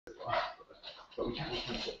but we can.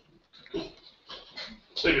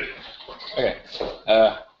 Okay.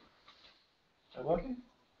 Working?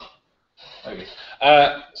 Okay.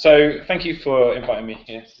 So thank you for inviting me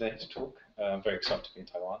here today to talk. I'm very excited to be in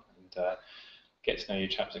Taiwan and get to know you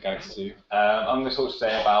chaps at Galaxy Zoo. I'm going to talk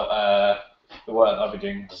today about the work that I've been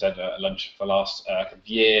doing, as I said, at lunch for the last couple of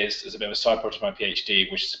years as a bit of a side project of my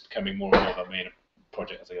PhD, which is becoming more and more of a main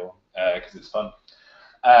project as I go on, because it's fun.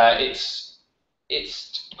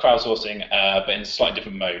 It's crowdsourcing, but in a slightly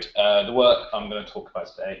different mode. The work I'm going to talk about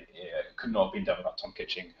today could not have been done without Tom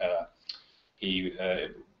Kitching. He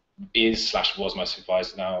is/was my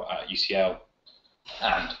supervisor now at UCL,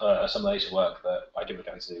 and some of the later work that I did with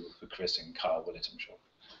Galaxy Zoo with Chris and Carl Willett, I'm sure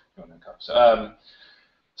you want to know.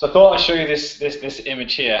 So I thought I'd show you this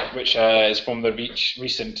image here, which is from the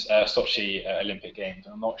recent Sochi Olympic Games.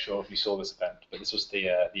 I'm not sure if you saw this event, but this was the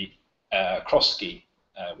cross ski,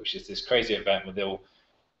 which is this crazy event where they'll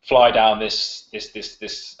fly down this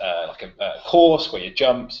like a course where you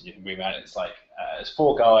jump and you can move around. It's like there's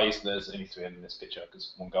 4 guys. There's only 3 in this picture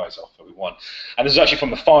because 1 guy's off, but we won. And this is actually from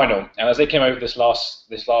the final. And as they came over this last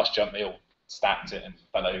jump, they all stacked it and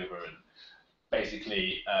fell over. And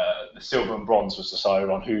basically, the silver and bronze was decided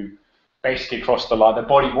on who basically crossed the line. The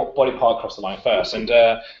body part crossed the line first. And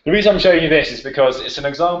the reason I'm showing you this is because it's an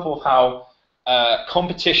example of how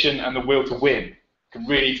competition and the will to win can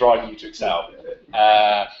really drive you to excel.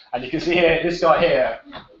 And you can see here, this guy here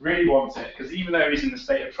really wants it, because even though he's in a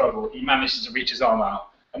state of trouble, he manages to reach his arm out.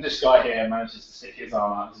 And this guy here manages to stick his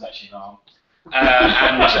arm out. This is actually an arm.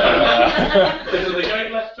 So they're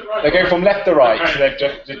going left to right? They go from left to right. So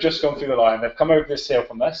they've just gone through the line. They've come over this hill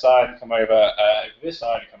from this side, and come over this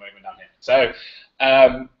side, and come over down here. So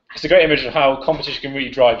it's a great image of how competition can really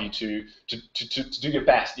drive you to do your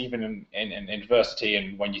best, even in adversity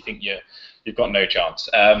and when you think you've got no chance.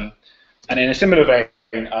 And in a similar vein,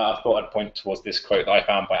 I thought I'd point towards this quote that I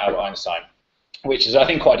found by Albert Einstein, which is, I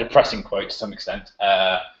think, quite a depressing quote to some extent,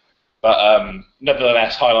 but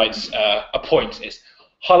nevertheless highlights a point. It's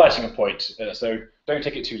highlighting a point, so don't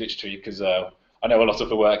take it too literally, because I know a lot of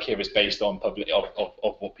the work here is based on of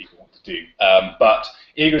what people want to do. But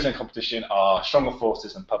egos and competition are stronger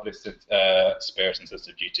forces than public spirit and sense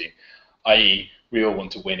of duty, i.e. we all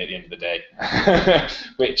want to win at the end of the day,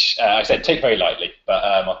 which I said take very lightly, but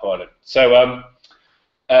I thought I'd. So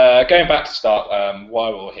going back to start, why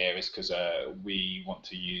we're all here is because we want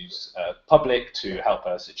to use public to help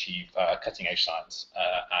us achieve cutting edge science,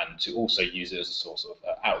 and to also use it as a source of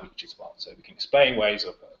outreach as well. So we can explain ways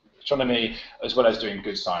of astronomy as well as doing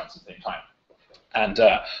good science at the same time. And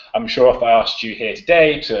I'm sure if I asked you here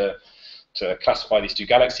today to classify these 2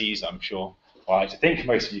 galaxies, I'm sure, well, I like to think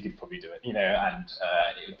most of you could probably do it, and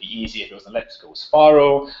it would be easy if it was an elliptical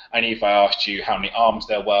spiral, and if I asked you how many arms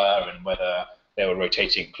there were and whether they were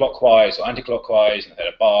rotating clockwise or anti-clockwise and they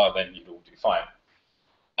had a bar, then you'd all do fine.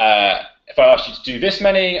 If I asked you to do this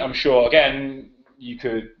many, I'm sure, again, you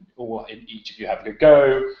could, or each of you have a good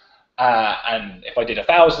go. And if I did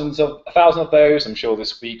 1,000 of those, I'm sure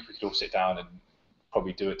this week we could all sit down and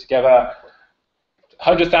probably do it together.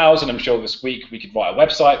 100,000, I'm sure this week we could write a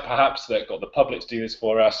website, perhaps, that got the public to do this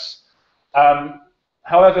for us.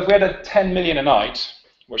 However, if we had a 10 million a night,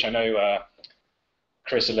 which I know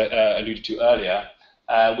Chris alluded to earlier,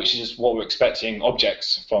 which is what we're expecting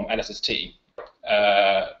objects from LSST,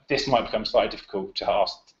 this might become slightly difficult to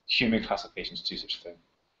ask human classifications to do such a thing.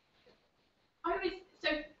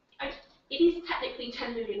 It is technically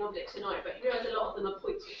 10 million objects a night, but you realise a lot of them are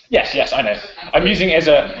points. Yes, I know. Okay, I'm using it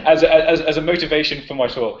as a motivation for my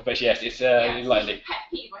talk, but yes, it's lightly. It's a pet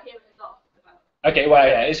peeve. I hear it a lot about. Okay, well,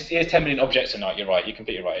 yeah, it's 10 million objects a night. You're right. You're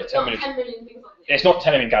completely right. It's 10 million things like this. It's not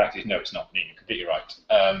 10 million galaxies. No, it's not. You're completely right.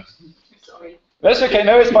 Sorry. That's okay.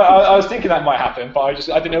 No, it's fine. I was thinking that might happen, but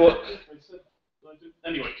I didn't know what.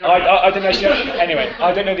 Anyway, I didn't actually. Anyway,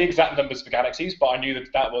 I don't know the exact numbers for galaxies, but I knew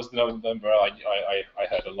that was the number I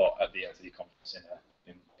heard a lot at the LSD conference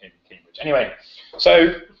in Cambridge. Anyway,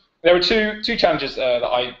 so there are two challenges that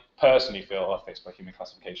I personally feel are faced by human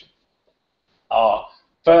classification.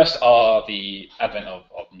 First are the advent of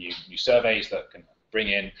new surveys that can bring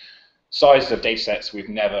in sizes of data sets we've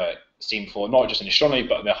never seen before, not just in astronomy,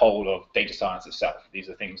 but in the whole of data science itself. These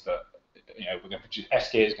are things that we're going to produce.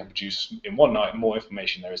 SK is going to produce in one night more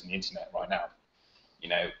information there is in the internet right now.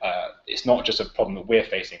 It's not just a problem that we're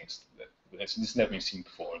facing. It's never been seen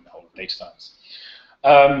before in the whole of data science.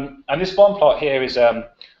 And this one plot here is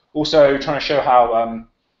also trying to show how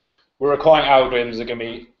we're requiring algorithms that are going to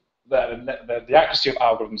be the accuracy of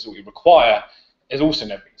algorithms that we require is also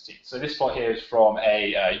never been seen. So this plot here is from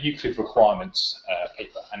a Euclid requirements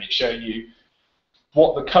paper, and it's showing you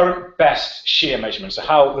what the current best shear measurement, so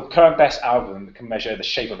how the current best algorithm that can measure the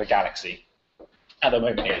shape of a galaxy at the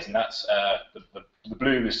moment is, and that's the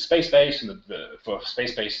blue is space-based, and for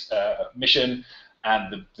space-based mission,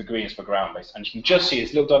 and the green is for ground-based. And you can just see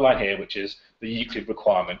this little dotted line here, which is the Euclid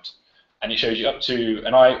requirement, and it shows you up to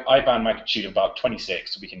an I-band magnitude of about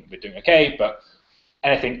 26, so we're doing okay, but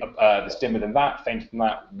anything that's dimmer than that, fainter than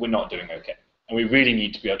that, we're not doing okay. And we really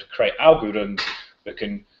need to be able to create algorithms that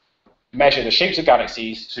can measure the shapes of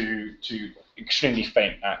galaxies to extremely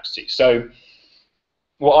faint accuracy. So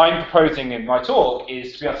what I'm proposing in my talk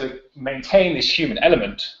is to be able to maintain this human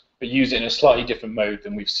element, but use it in a slightly different mode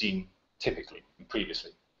than we've seen typically and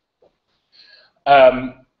previously.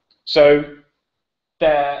 So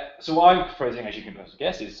what I'm proposing, as you can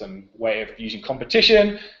guess, is some way of using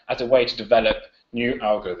competition as a way to develop new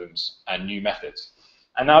algorithms and new methods.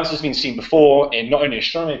 And now this has been seen before in not only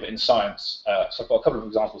astronomy but in science. So I've got a couple of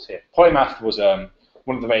examples here. Polymath was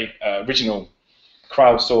one of the very original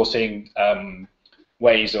crowdsourcing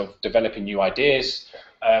ways of developing new ideas,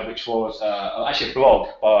 which was actually a blog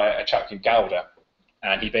by a chap named Gowder.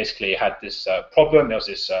 And he basically had this problem. There was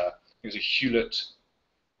this, it was a Hewlett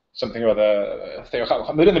something or other theorem. I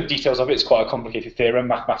don't know the details of it. It's quite a complicated theorem,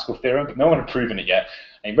 mathematical theorem, but no one had proven it yet.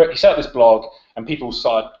 And he set up this blog, and people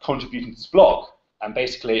started contributing to this blog. And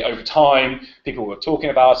basically, over time, people were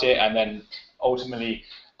talking about it, and then ultimately,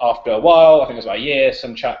 after a while, I think it was about a year,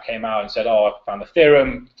 some chap came out and said, "Oh, I found the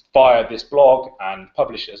theorem via this blog," and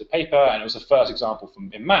published it as a paper. And it was the first example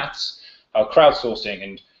in maths how crowdsourcing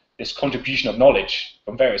and this contribution of knowledge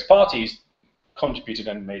from various parties contributed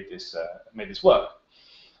and made this work.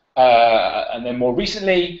 And then more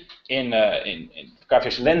recently, in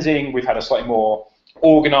gravitational lensing, we've had a slightly more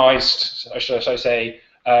organized, should I say,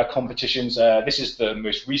 competitions. This is the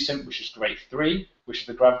most recent, which is grade 3, which is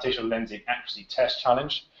the Gravitational Lensing Accuracy Test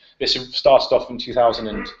Challenge. This started off in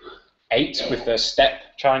 2008 with the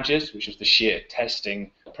STEP challenges, which is the sheer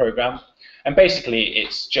testing program. And basically,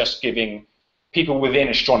 it's just giving people within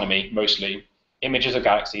astronomy, mostly, images of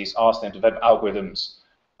galaxies, ask them to develop algorithms,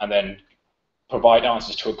 and then provide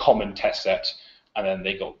answers to a common test set, and then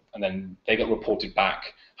they got reported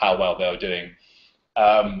back how well they were doing.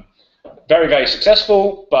 Very, very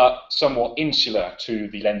successful, but somewhat insular to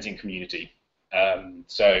the lensing community.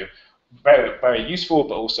 So very, very useful,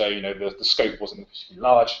 but also, the scope wasn't particularly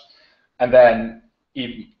large. And then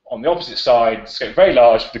even on the opposite side, the scope very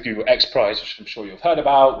large for the Google X Prize, which I'm sure you've heard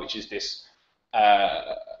about, which is this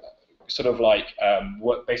sort of like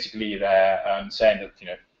what basically they're saying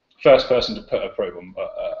that first person to put a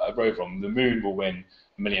rover on the moon will win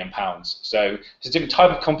 £1 million. So it's a different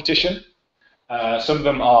type of competition. Some of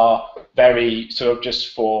them are very sort of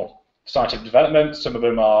just for scientific development. Some of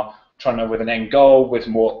them are trying to with an end goal with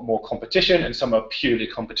more competition, and some are purely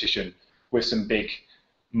competition with some big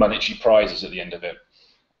monetary prizes at the end of it.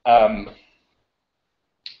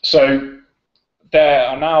 So there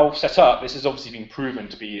are now set up. This has obviously been proven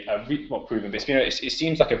to be not proven, but it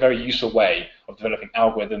seems like a very useful way of developing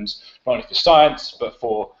algorithms, not only for science but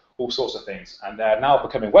for all sorts of things. And they're now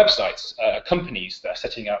becoming websites, companies that are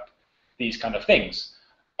setting up these kind of things.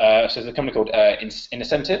 So there's a company called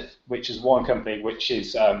Incentive, which is one company which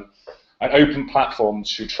is an open platform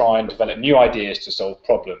to try and develop new ideas to solve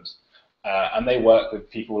problems. And they work with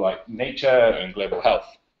people like Nature and Global Health.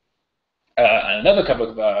 And another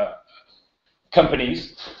couple of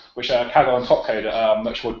companies, which are Kaggle and Topcoder, are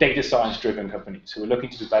much more data science-driven companies who are looking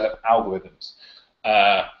to develop algorithms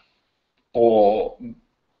for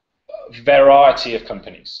a variety of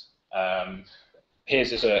companies.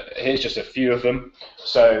 Here's just a few of them.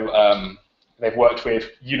 So they've worked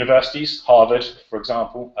with universities. Harvard, for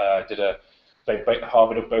example,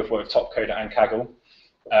 Harvard have both worked with Topcoder and Kaggle.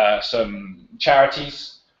 Some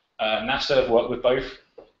charities, NASA have worked with both.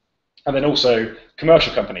 And then also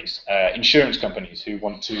commercial companies, insurance companies who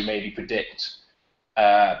want to maybe predict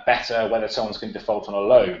better whether someone's going to default on a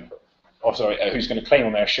loan, or sorry, who's going to claim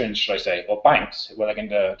on their insurance, should I say, or banks, where they're going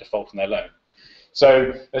to default on their loan.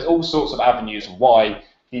 So there's all sorts of avenues why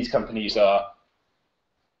these companies are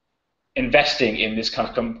investing in this kind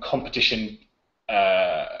of competition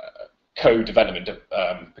code development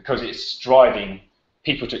because it's driving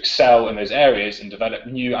people to excel in those areas and develop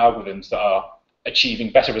new algorithms that are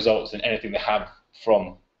achieving better results than anything they have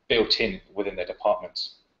from built in within their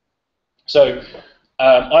departments. So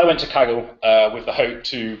I went to Kaggle with the hope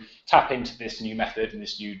to tap into this new method and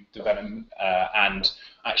this new development and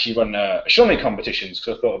actually run astronomy competitions,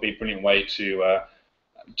 because I thought it would be a brilliant way to,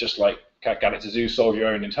 just like Galaxy Zoo, solve your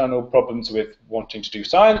own internal problems with wanting to do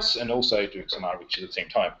science and also doing some outreach at the same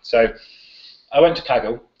time. So I went to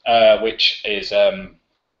Kaggle, which is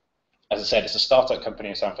as I said, it's a startup company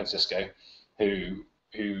in San Francisco who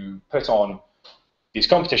put on these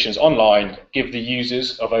competitions online, give the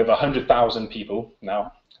users of over 100,000 people, now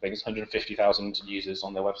I think it's 150,000 users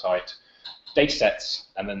on their website, data sets,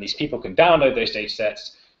 and then these people can download those data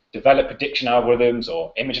sets, develop prediction algorithms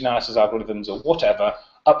or image analysis algorithms or whatever,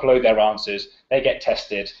 upload their answers, they get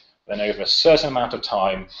tested, then over a certain amount of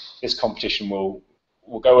time, this competition will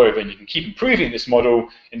go over, and you can keep improving this model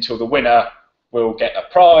until the winner will get a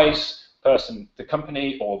prize, the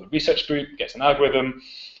company or the research group gets an algorithm,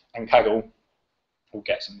 and Kaggle will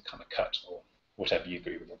get some kind of cut or whatever you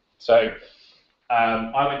agree with them. So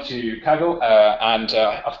I went to Kaggle and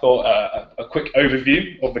I thought a quick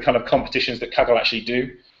overview of the kind of competitions that Kaggle actually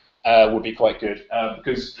do would be quite good,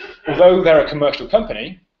 because although they're a commercial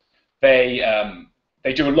company, they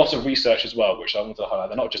do a lot of research as well, which I want to highlight.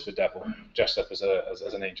 They're not just the devil, dressed up as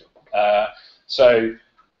an angel.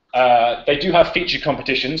 They do have featured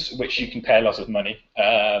competitions, which you can pay a lot of money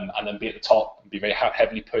and then be at the top and be very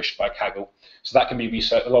heavily pushed by Kaggle. So that can be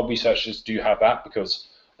research. A lot of researchers do have that because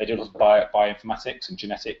they do a lot of bioinformatics and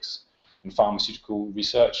genetics and pharmaceutical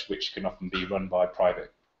research, which can often be run by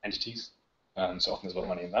private entities. So often there's a lot of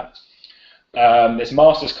money in that. There's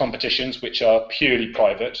masters competitions, which are purely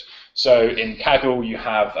private. So in Kaggle, you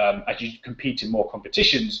have, as you compete in more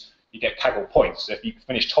competitions, you get Kaggle points. So if you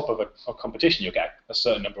finish top of a competition, you'll get a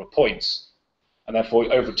certain number of points. And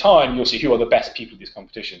therefore, over time, you'll see who are the best people in these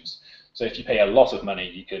competitions. So if you pay a lot of money,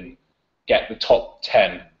 you can get the top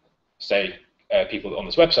 10, say, people on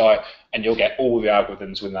this website, and you'll get all the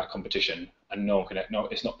algorithms within that competition, and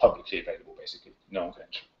it's not publicly available, basically. No one can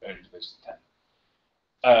only do those 10.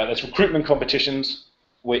 There's recruitment competitions,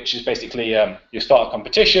 which is basically you start a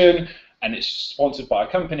competition, and it's sponsored by a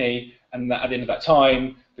company, and at the end of that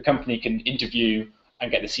time, the company can interview and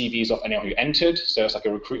get the CVs off anyone who entered. So it's like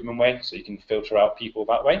a recruitment way, so you can filter out people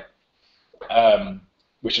that way,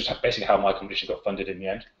 which is basically how my competition got funded in the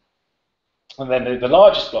end. And then the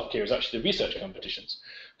largest block here is actually the research competitions.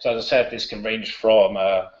 So as I said, this can range from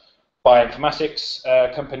bioinformatics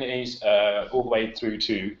companies all the way through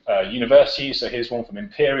to universities. So here's one from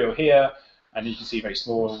Imperial here, and you can see very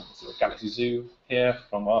small Galaxy Zoo here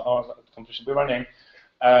from our competition we're running.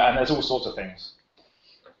 And there's all sorts of things.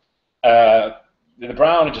 The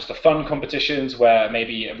brown are just the fun competitions where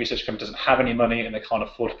maybe a research company doesn't have any money and they can't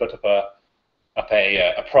afford to put up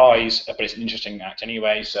a prize, but it's an interesting act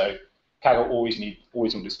anyway. So Kaggle always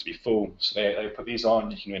want this to be full, so they put these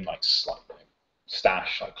on. You can win like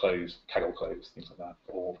stash, like clothes, Kaggle clothes, things like that,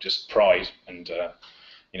 or just prize, and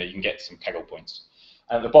you can get some Kaggle points.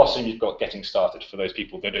 And at the bottom, you've got getting started for those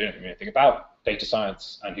people that don't know anything about data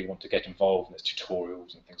science and who want to get involved. And there's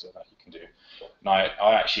tutorials and things like that you can do. And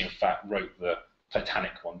I actually, in fact, wrote the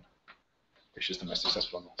Titanic one, which is the most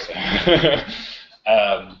successful one.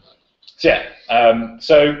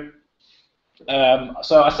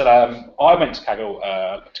 So I said I went to Kaggle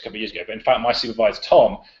a couple of years ago, but in fact my supervisor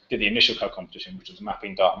Tom did the initial Kaggle competition, which was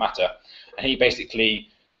mapping dark matter, and he basically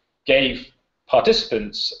gave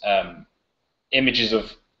participants images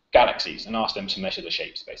of galaxies and asked them to measure the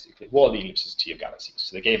shapes. Basically, what are the ellipticity of galaxies?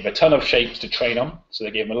 So they gave them a ton of shapes to train on. So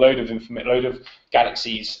they gave them a load of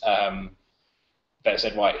galaxies that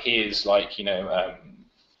said, right, here's like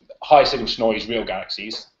high signal to noise real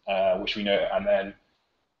galaxies, which we know, and then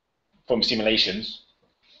from simulations,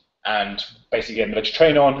 and basically gave them a to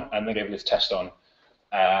train on, and then gave them this test on.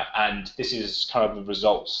 And this is kind of the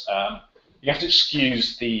results. You have to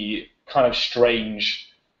excuse the kind of strange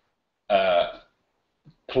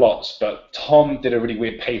plots, but Tom did a really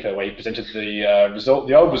weird paper where he presented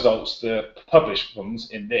the old results, the published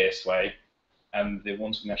ones, in this way, and the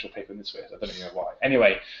ones from the actual paper in this way. So I don't even know why.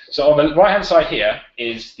 Anyway, so on the right-hand side here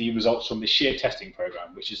is the results from the shear testing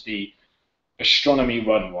program, which is the Astronomy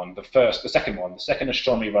Run one, the second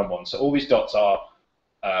Astronomy Run one. So all these dots are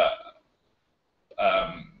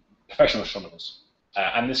professional astronomers,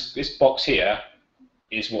 and this box here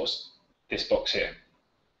is what's this box here,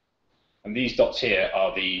 and these dots here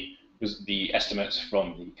are the estimates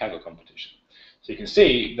from the Kaggle competition. So you can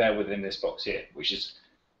see they're within this box here, which is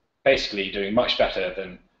basically doing much better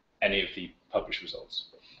than any of the published results.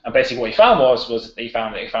 And basically what he found was they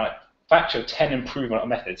found a factor of 10 improvement on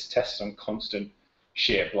methods tested on constant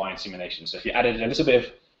shear blind simulation. So if you added a little bit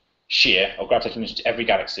of shear or gravitational energy to every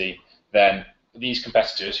galaxy, then these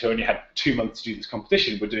competitors who only had 2 months to do this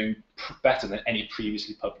competition were doing better than any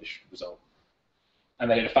previously published result. And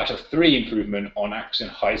they did a factor of 3 improvement on access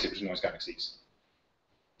in high signal to noise galaxies.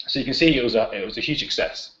 So you can see it was a huge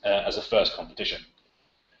success as a first competition.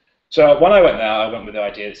 So when I went there, I went with the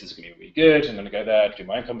idea this is going to be really good. I'm going to go there, do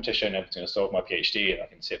my own competition, everything's going to solve my PhD, and I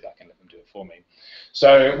can sit back and let them do it for me.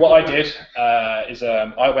 So what I did is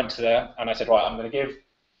I went to there and I said, right, I have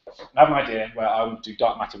an idea where I want to do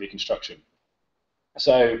dark matter reconstruction.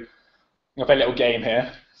 So I've got a little game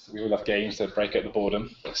here. So we all love games to break up the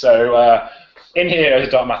boredom. So in here is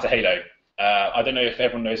a dark matter halo. I don't know if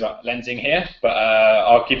everyone knows about lensing here, but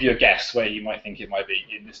I'll give you a guess where you might think it might be.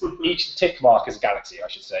 Each tick mark is a galaxy, I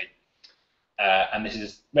should say. And this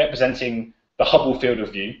is representing the Hubble field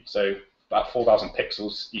of view, so about 4,000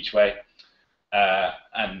 pixels each way.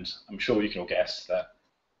 And I'm sure you can all guess that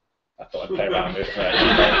I thought I'd play around with.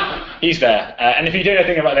 He's there. And if you don't know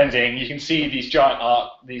anything about lensing, you can see these giant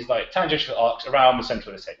arcs, these like tangential arcs around the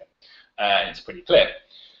centre of this halo. It's pretty clear.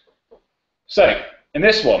 So in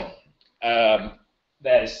this one,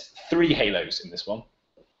 there's 3 halos in this one.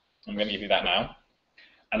 I'm going to give you that now.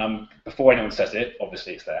 And before anyone says it,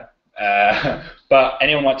 obviously it's there. But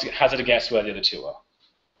anyone like to hazard a guess where the other 2 are?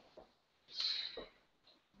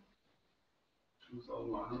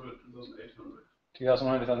 2,100, 2,800.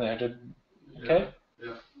 2,100, 2,800. Okay.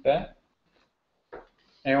 Yeah. There.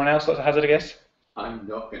 Anyone else like to hazard a guess? I'm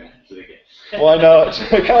not going to answer the guess. Why not?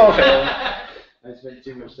 Come on, Phil. I spent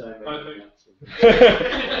too much time I making think-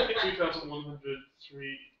 answers.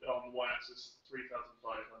 2,103 on the y-axis,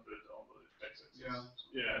 3,500 on the x-axis.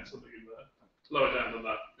 Yeah, something in there. Lower down than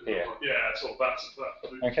that. Here. Yeah, so that's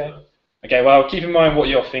that. Okay. Okay, well, keep in mind what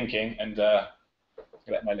you're thinking and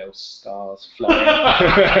let my little stars fly.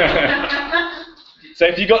 So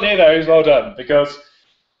if you got near those, well done, because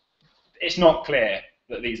it's not clear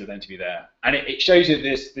that these are going to be there. And it shows you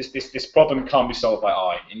that this problem can't be solved by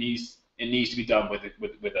eye. It needs to be done with an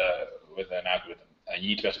algorithm. And you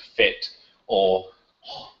need to be able to fit or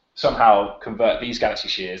somehow convert these galaxy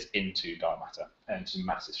shears into dark matter, into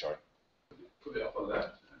masses, sorry. Put it up on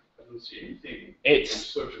that. I don't see anything. It's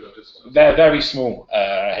Social distance. They're very small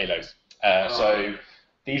halos. So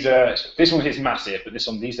this one is massive, but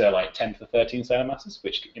these are like 10 to the 13 solar masses,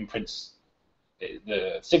 which imprints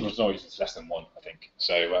the signal noise is less than 1, I think.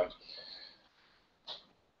 So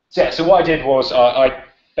so what I did was I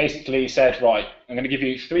basically said, right, I'm going to give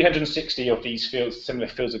you 360 of these fields, similar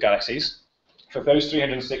fields of galaxies. For those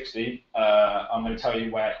 360, I'm going to tell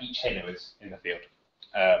you where each halo is in the field.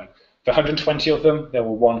 For 120 of them, there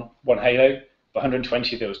were one halo. For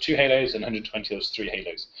 120, there was 2 halos, and 120, there was 3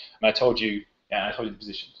 halos. And I told you the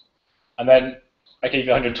positions. And then I gave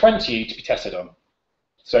you 120 to be tested on.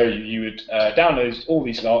 So you would download all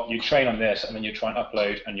these lot, you'd train on this, and then you'd try and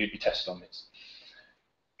upload, and you'd be tested on this.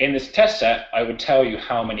 In this test set, I would tell you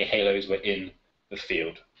how many halos were in the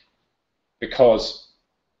field. Because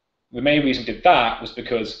the main reason we did that was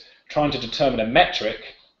because trying to determine a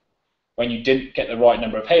metric when you didn't get the right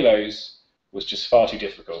number of halos was just far too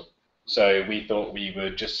difficult. So we thought we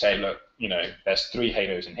would just say, look, there's 3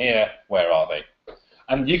 halos in here, where are they?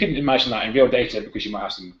 And you can imagine that in real data because you might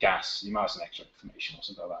have some gas, you might have some extra information or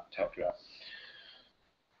something like that to help you out.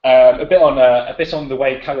 A bit on the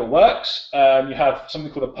way Kaggle works. You have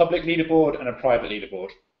something called a public leaderboard and a private leaderboard.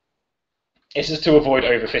 This is to avoid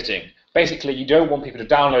overfitting. Basically, you don't want people to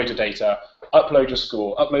download your data, upload your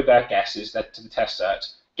score, upload their guesses to the test set,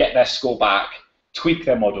 get their score back, tweak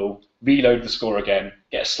their model, reload the score again,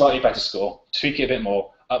 get a slightly better score, tweak it a bit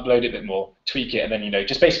more, upload it a bit more, tweak it, and then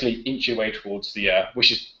just basically inch your way towards the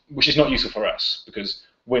which is not useful for us because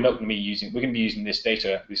we're going to be using this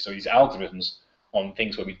data, these algorithms on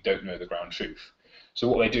things where we don't know the ground truth. So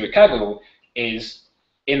what they do at Kaggle is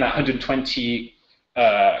in that 120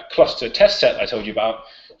 cluster test set I told you about,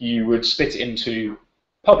 you would split it into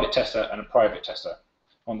public tester and a private tester.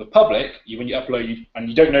 On the public, when you upload, and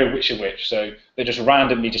you don't know which are which, so they're just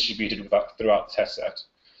randomly distributed throughout the test set.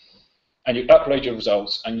 And you upload your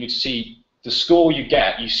results, and you see the score you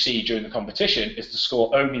get, you see during the competition, is the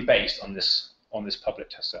score only based on this public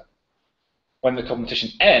test set. When the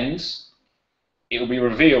competition ends, it will be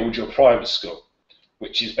revealed your private score,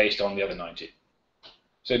 which is based on the other 90.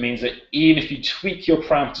 So it means that even if you tweak your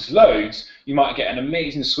parameters loads, you might get an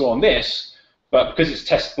amazing score on this, but because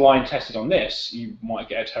it's blind tested on this, you might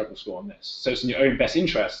get a terrible score on this. So it's in your own best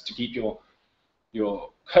interest to keep your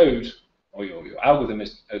code or your algorithm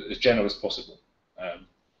as general as possible.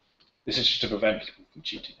 This is just to prevent people from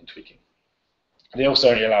cheating and tweaking. They also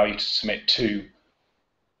only allow you to submit 2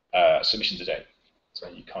 submissions a day. So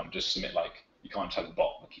you can't just submit you can't tell the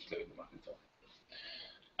bot that keeps loading them up and stuff.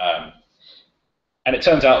 And it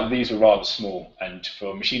turns out that these were rather small, and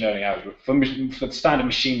for machine learning for the standard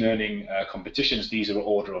machine learning competitions, these are an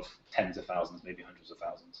order of tens of thousands, maybe hundreds of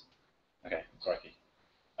thousands. Okay, crikey.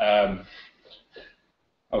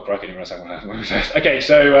 Oh, crikey, I didn't realize what was that. Okay,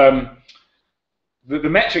 so the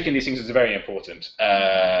metric in these things is very important,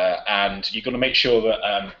 and you've got to make sure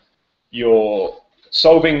that your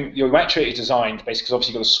metric is designed basically because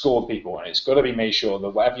obviously you've got to score people, and it's got to be made sure that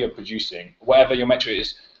whatever you're producing, whatever your metric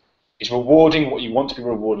is rewarding what you want to be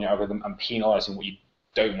rewarding your algorithm and penalising what you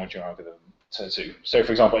don't want your algorithm to do. So,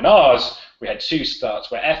 for example, in ours, we had two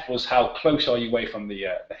starts where F was how close are you away from the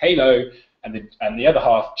halo, and the other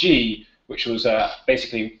half, G, which was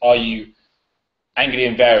basically are you angularly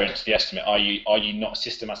invariant to the estimate? Are you not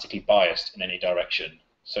systematically biased in any direction,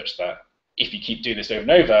 such that if you keep doing this over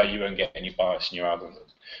and over, you won't get any bias in your algorithm.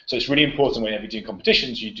 So it's really important whenever you're doing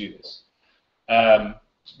competitions, you do this.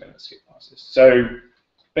 Let's skip past this. So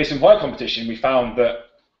based on white competition, we found that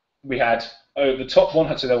we had the top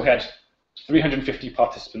 100, so we had 350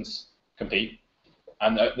 participants compete,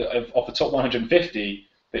 and of the top 150,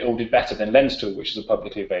 they all did better than LensTool, which is a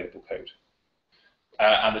publicly available code.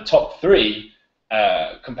 And the top 3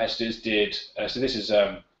 competitors did. So this is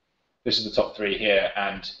the top 3 here,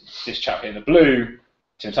 and this chap here in the blue,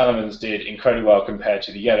 Tim Tallemans, did incredibly well compared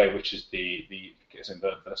to the yellow, which is the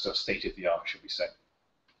sort of state of the art, should we say.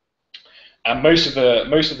 And most of the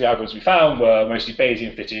algorithms we found were mostly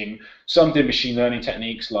Bayesian fitting. Some did machine learning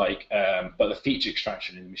techniques, but the feature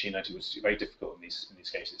extraction in machine learning was very difficult in these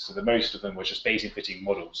cases. So the most of them were just Bayesian fitting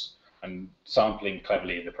models and sampling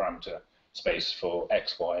cleverly in the parameter space for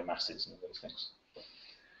X, Y, masses, and all those things.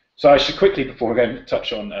 So I should quickly, before we go and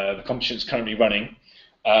touch on the competition that's currently running,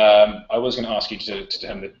 I was going to ask you to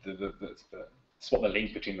determine spot the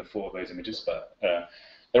link between the 4 of those images, but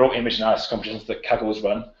they're all image analysis competitions that Kaggle's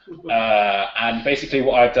run. And basically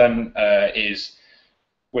what I've done is,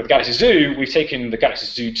 with Galaxy Zoo, we've taken the Galaxy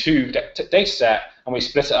Zoo 2 data set and we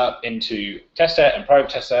split it up into test set and private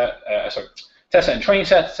test set, test set and training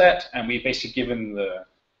set, and we've basically given the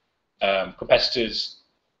competitors,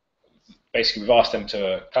 basically we've asked them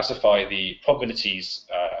to classify the probabilities,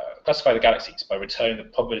 classify the galaxies by returning the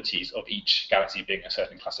probabilities of each galaxy being a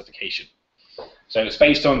certain classification. So it's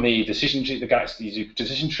based on the decision tree, the Galaxy Zoo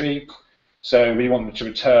decision tree. So we want them to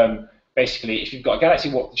return, basically, if you've got a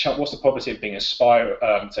galaxy, what's the probability of being a spiral,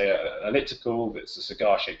 say an elliptical, that's a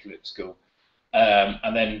cigar-shaped elliptical,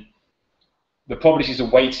 and then the probabilities are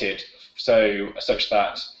weighted such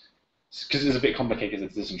that, because it's a bit complicated, the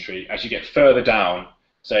decision tree, as you get further down,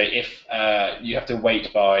 so if you have to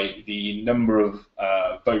weight by the number of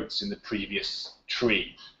votes in the previous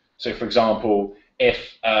tree. So for example, if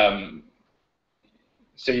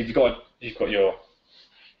so you've got your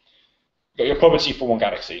probability for one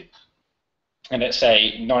galaxy, and let's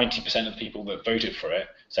say 90% of the people that voted for it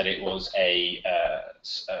said it was an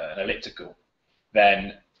elliptical.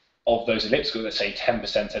 Then of those ellipticals, let's say 10%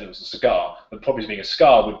 said it was a cigar. The probability of being a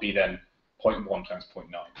cigar would be then 0.1 times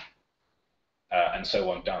 0.9, and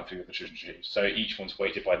so on down through the decision tree. So each one's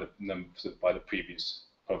weighted by the previous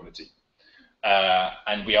probability,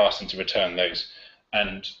 and we asked them to return those,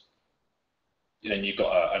 and then you've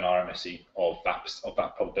got an RMSE of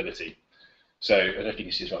that probability. So I don't know if you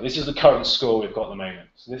can see this right. This is the current score we've got at the moment.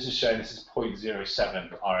 So this is showing this is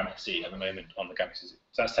 0.07 RMSE at the moment on the Galaxy Zoo.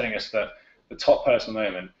 So that's telling us that the top person at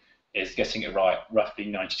the moment is getting it right roughly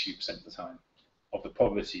 92% of the time of the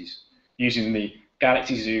probabilities, using the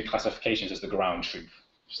Galaxy Zoo classifications as the ground truth.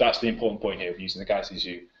 So that's the important point here of using the Galaxy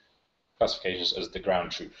Zoo classifications as the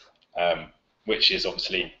ground truth, which is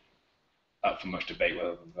obviously up for much debate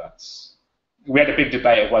whether that's. We had a big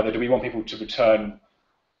debate of whether do we want people to return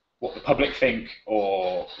what the public think,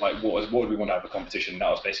 or like what do we want out of the competition.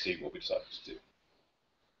 That was basically what we decided to do.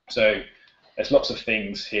 So there's lots of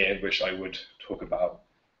things here which I would talk about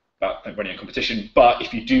running a competition. But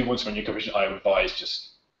if you do want to run your competition, I would advise just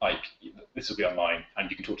this will be online,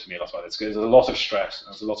 and you can talk to me a lot about this, because there's a lot of stress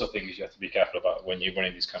and there's a lot of things you have to be careful about when you're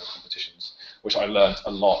running these kind of competitions, which I learned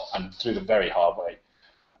a lot and through the very hard way,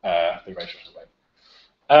 the very stressful way.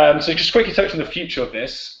 So just quickly touch on the future of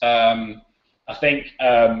this. I think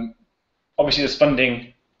obviously there's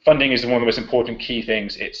funding. Funding is one of the most important key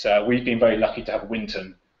things. It's we've been very lucky to have a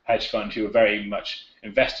Winton hedge fund who are very much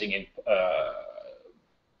investing in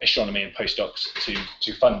astronomy and postdocs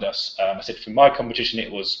to fund us. I said for my competition it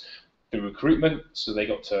was through recruitment, so they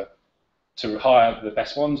got to hire the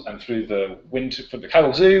best ones, and through the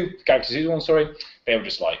Galaxy Zoo one, sorry, they were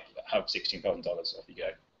just like, have $16,000, off you go.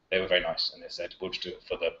 They were very nice, and they said, we'll just do it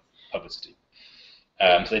for the publicity.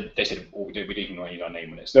 So they said, oh, we don't even need our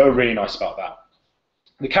name on it. So they were really nice about that.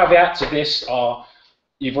 The caveats of this are,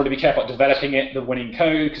 you've got to be careful about developing it, the winning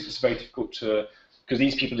code, because it's very difficult because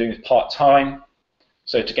these people are doing it part-time.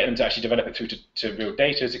 So to get them to actually develop it through to real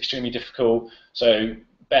data is extremely difficult. So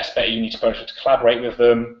best bet, you need to collaborate with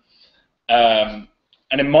them.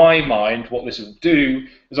 And in my mind, what this will do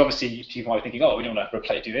is obviously people might be thinking, oh, we don't want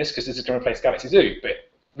to do this because this is going to replace Galaxy Zoo. But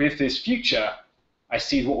with this future, I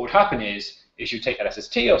see what would happen is you take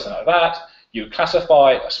LSST or something like that, you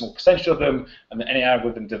classify a small percentage of them, and then any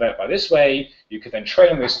algorithm developed by this way, you could then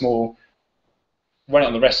train on those small, run it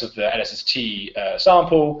on the rest of the LSST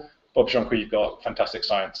sample. Bob Jonker, you've got fantastic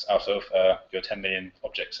science out of your 10 million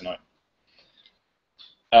objects tonight.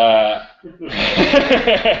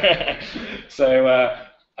 So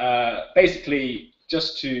basically,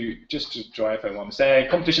 just to drive home what I'm saying,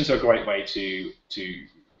 competitions are a great way to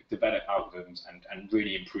develop algorithms and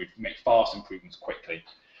really make fast improvements quickly.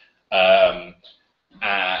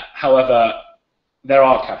 However, there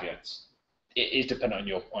are caveats. It is dependent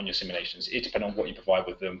on your simulations. It depends on what you provide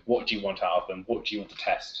with them. What do you want out of them? What do you want to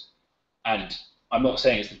test? And I'm not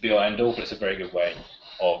saying it's the be-all end-all, but it's a very good way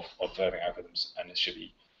of developing algorithms, and it should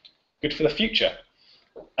be good for the future.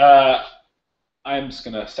 I'm just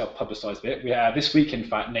going to self-publicize a bit. This week, in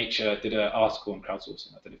fact, Nature did an article on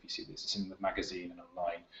crowdsourcing. I don't know if you see this. It's in the magazine and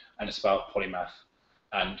online, and it's about polymath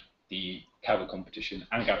and the Kaggle competition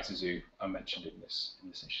and Galaxy Zoo are mentioned in this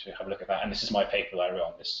issue. So have a look at that. And this is my paper that I wrote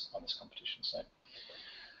on this competition. So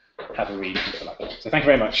have a read if you like that. So thank you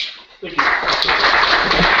very much. Thank you.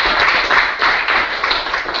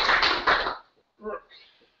 Brooke.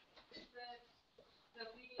 The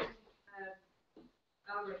leading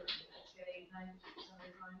algorithm that's getting 90% of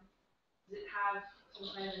the time, does it have some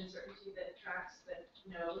kind of uncertainty that it tracks that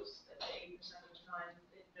knows that 80% of the time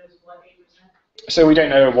it knows what 8% is? So we don't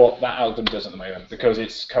know what that algorithm does at the moment because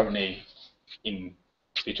it's currently in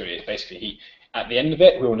beta. Basically, at the end of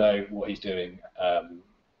it, we'll know what he's doing,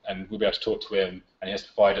 and we'll be able to talk to him, and he has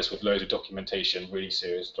to provide us with loads of documentation, really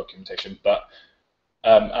serious documentation. But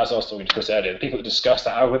as I was talking to Chris earlier, the people that discuss the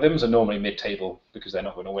algorithms are normally mid-table because they're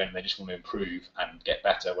not going to win. They just want to improve and get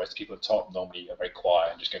better, whereas the people at the top normally are very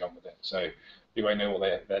quiet and just get on with it. So we won't know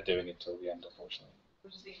what they're doing until the end, unfortunately.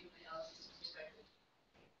 Which is the analysis perspective.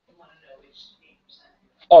 You want to know which 8%.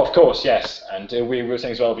 Oh, of course, yes. And we were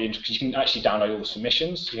saying as well, because you can actually download all the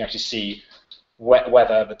submissions. You can actually see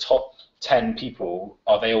whether the top 10 people,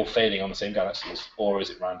 are they all failing on the same galaxies, or is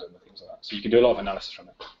it random and things like that. So you can do a lot of analysis from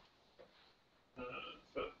it.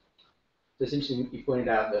 It's interesting you pointed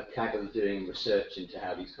out that Kaggle are doing research into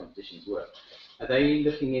how these competitions work. Are they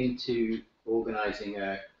looking into organising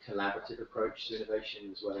a collaborative approach to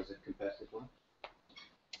innovation as well as a competitive one?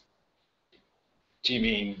 Do you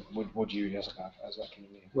mean, would you, as what can you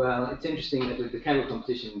mean? Well, it's interesting that with the Kaggle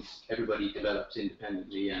competitions, everybody develops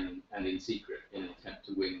independently and in secret in an attempt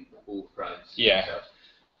to win all the prizes. Yeah. Themselves.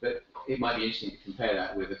 But it might be interesting to compare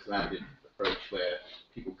that with a collaborative approach where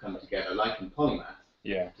people come together, like in polymath,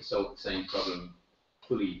 to solve the same problem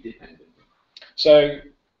fully dependently. So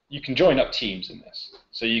you can join up teams in this.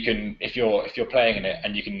 So you can, if you're playing in it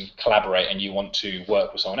and you can collaborate and you want to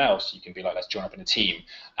work with someone else, you can be like, let's join up in a team.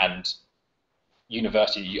 And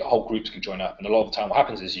university, whole groups can join up. And a lot of the time what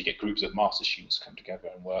happens is you get groups of master students come together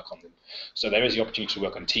and work on them. So there is the opportunity to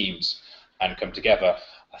work on teams and come together.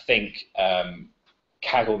 I think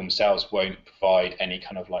Kaggle themselves won't provide any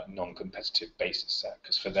kind of like non-competitive basis set,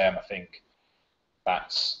 because for them, I think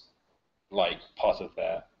that's like part of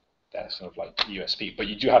their sort of like USP. But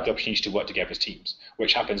you do have the opportunity to work together as teams,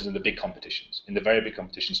 which happens in the big competitions. In the very big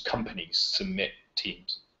competitions, companies submit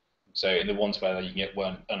teams. So in the ones where you can get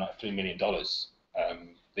like $3 million,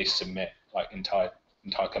 they submit like entire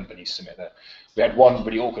companies submit that. We had one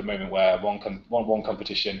really awkward moment where one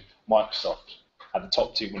competition, Microsoft had the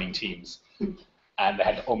top 2 winning teams, and they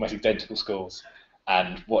had almost identical scores.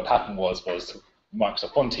 And what happened was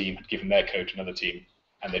Microsoft one team had given their code to another team,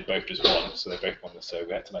 and they both just won. So they both won this. So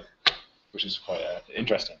we had to which is quite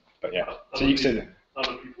interesting. But yeah, so you see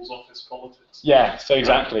other people's office politics. Yeah. So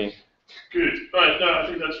exactly. Good. Right. No, I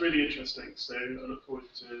think that's really interesting. So I look forward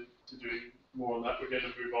to doing more on that. We're going to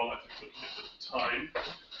move on, I think, looking at the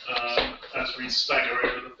time as we stagger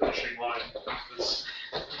over the finishing line of this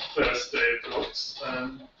first day of talks.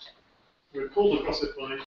 We're pulled across it by